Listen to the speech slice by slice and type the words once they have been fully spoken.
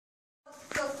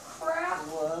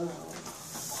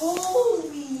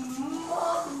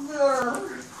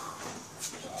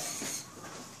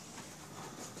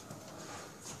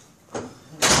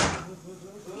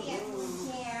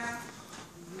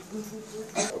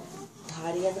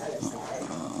Party on the other side.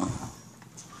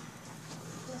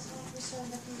 Just like we saw on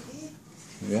the TV.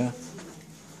 Yeah.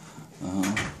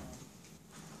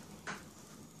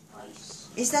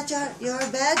 Is that your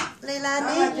bed,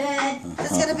 Leilani? My bed.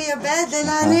 That's gonna be your bed,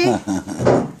 Leilani?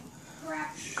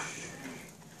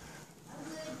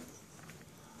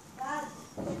 Dad,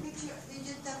 did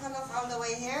you take a look all the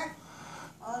way here?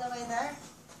 All the way there?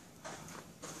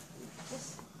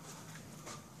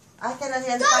 I cannot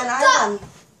hear find Ivan.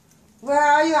 Where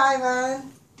are you,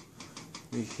 Ivan?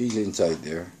 He's inside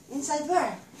there. Inside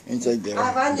where? Inside there.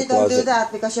 Ivan, you don't do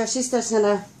that because your sister's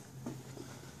gonna...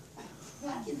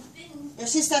 Your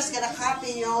sister's gonna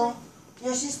copy you.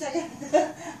 Your sister... I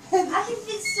can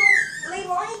fit so...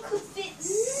 Leilani could fit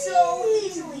so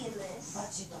easily in this.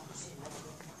 But she don't.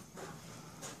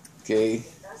 Okay.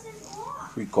 It doesn't walk.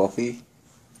 Free coffee.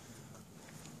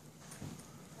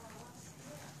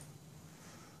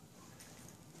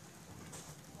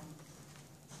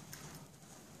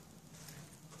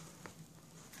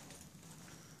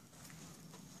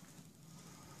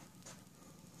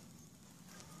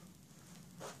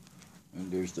 And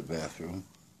there's the bathroom.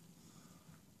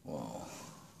 Wow.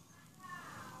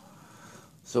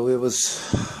 So it was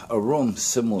a room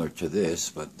similar to this,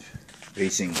 but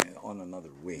facing on another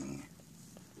wing.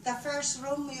 The first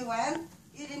room we went,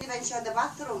 you didn't even show the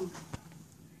bathroom.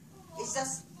 It's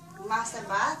just master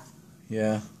bath.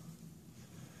 Yeah.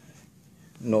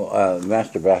 No,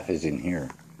 master bath is in here.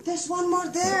 There's one more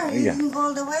there. You didn't go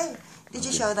all the way. Did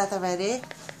you show that already?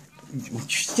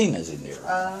 Christina's in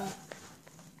there.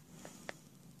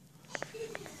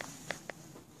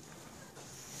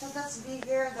 So that's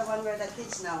bigger, the one where the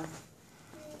kids now.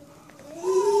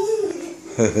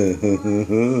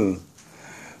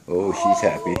 Oh, she's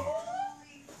happy.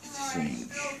 Sing.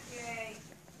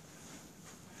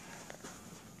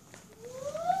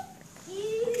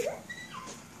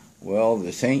 Well,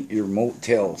 this ain't your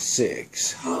Motel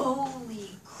 6. Holy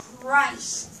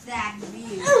Christ, that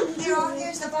view.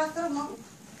 Here's the bathroom.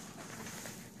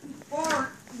 Or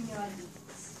nutty.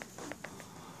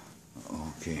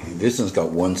 Okay, this one's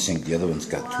got one sink, the other one's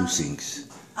got two sinks.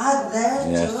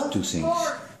 There Yeah, too? two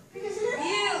sinks.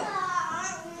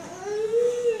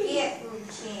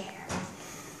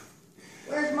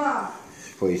 Where's Mom?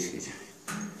 Please,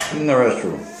 in the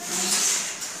restroom.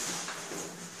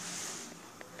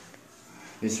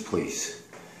 This place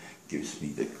gives me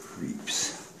the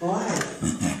creeps. Why?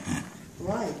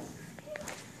 Why?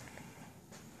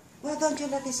 Why don't you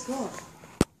let this go?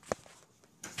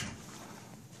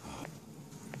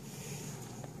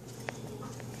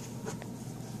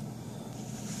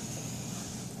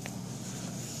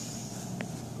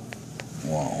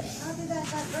 Wow. How did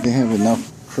that They have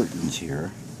enough curtains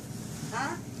here.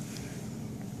 Huh?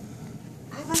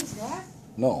 Ivan's there?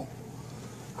 No.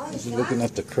 Oh, I was he's looking not?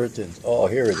 at the curtains. Oh,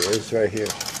 here it is, right here.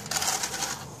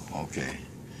 Okay.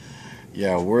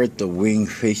 Yeah, we're at the wing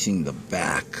facing the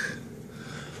back.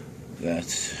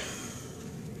 That's...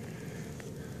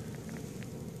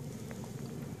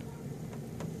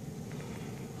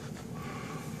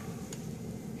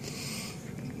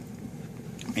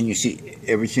 And you see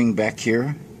everything back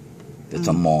here? That's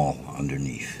a mall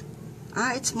underneath.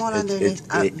 It's more underneath,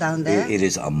 down there? It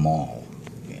is a mall.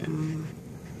 Yeah. And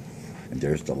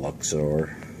there's the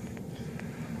Luxor.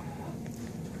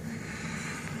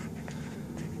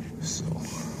 So,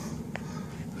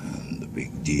 and the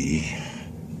Big D,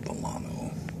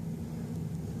 Delano.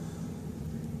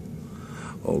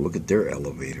 Oh, look at their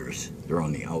elevators. They're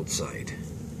on the outside.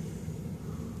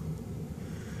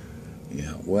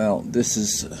 Yeah, well, this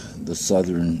is the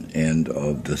southern end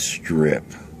of the strip,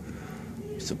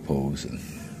 I suppose. And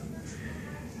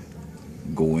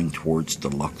going towards the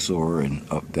Luxor and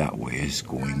up that way is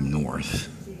going north.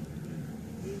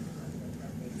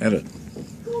 At a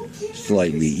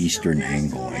slightly eastern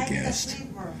angle, I guess.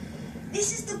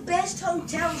 This is the best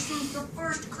hotel since the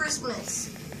first Christmas.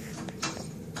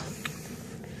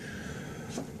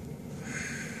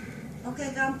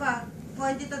 Okay, Grandpa.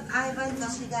 Point it at Ivan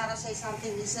because he gotta say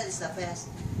something. He said it's the best.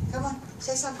 Come on,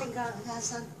 say something,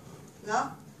 Hassan. No?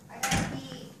 I gotta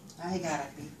pee. He gotta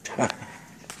pee.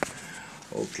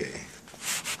 Okay.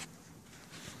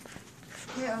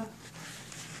 Here.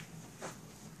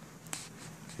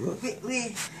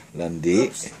 We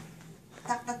Landi.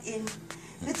 tuck that in.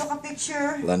 We took a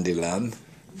picture. Landilan.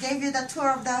 Gave you the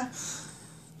tour of the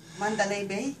Mandalay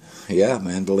Bay Yeah,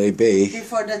 Mandalay Bay.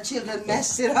 before the children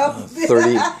messed it up.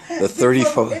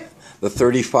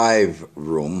 35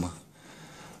 room,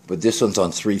 but this one's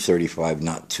on 335,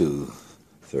 not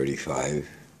 235.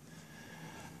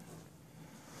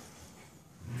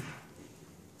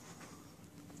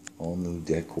 All new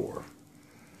decor.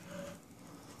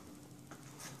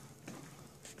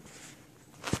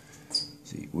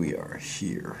 We are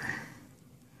here.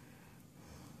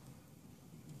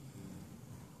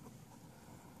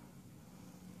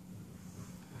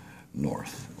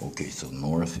 North. Okay, so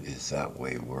north is that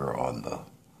way. We're on the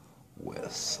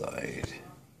west side.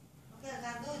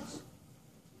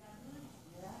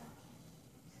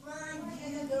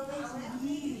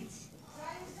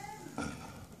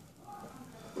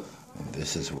 And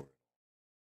this is where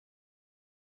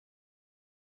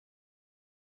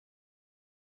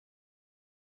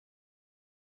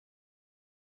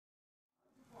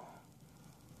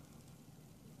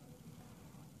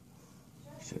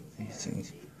these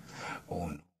things. Oh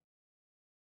no.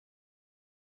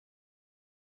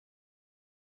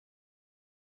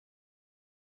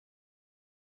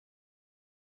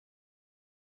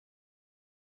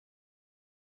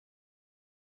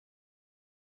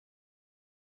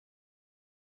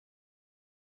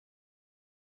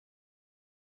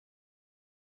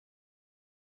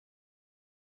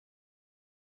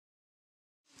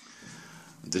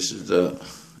 This is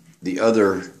the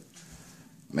other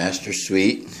master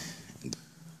suite.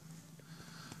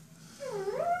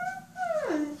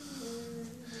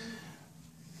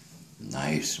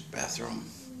 Nice bathroom.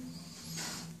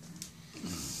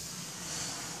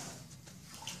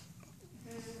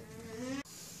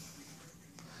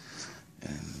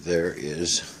 And there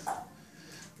is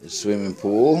the swimming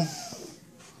pool.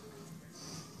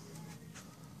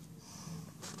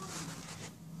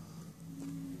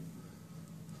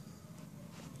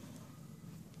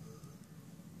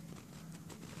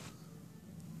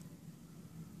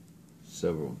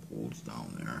 Several pools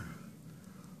down there.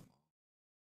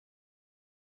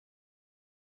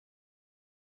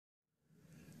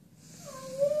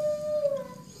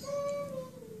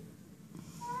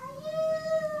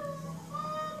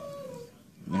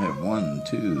 We have 1,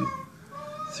 2,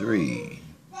 3,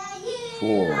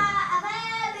 4,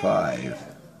 5,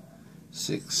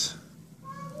 6,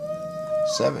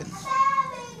 7,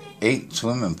 8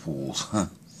 swimming pools.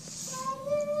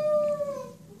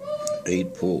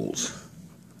 8 pools.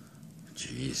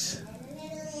 Jeez.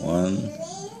 1,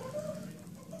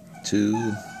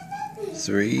 2,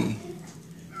 3,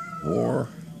 4,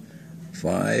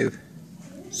 5,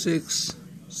 6,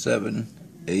 7,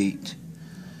 8,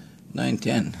 9,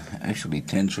 10. Actually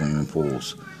 10 swimming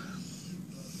pools.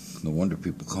 No wonder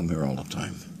people come here all the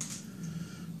time.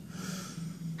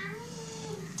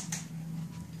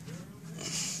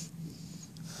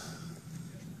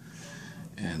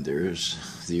 And there's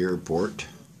the airport.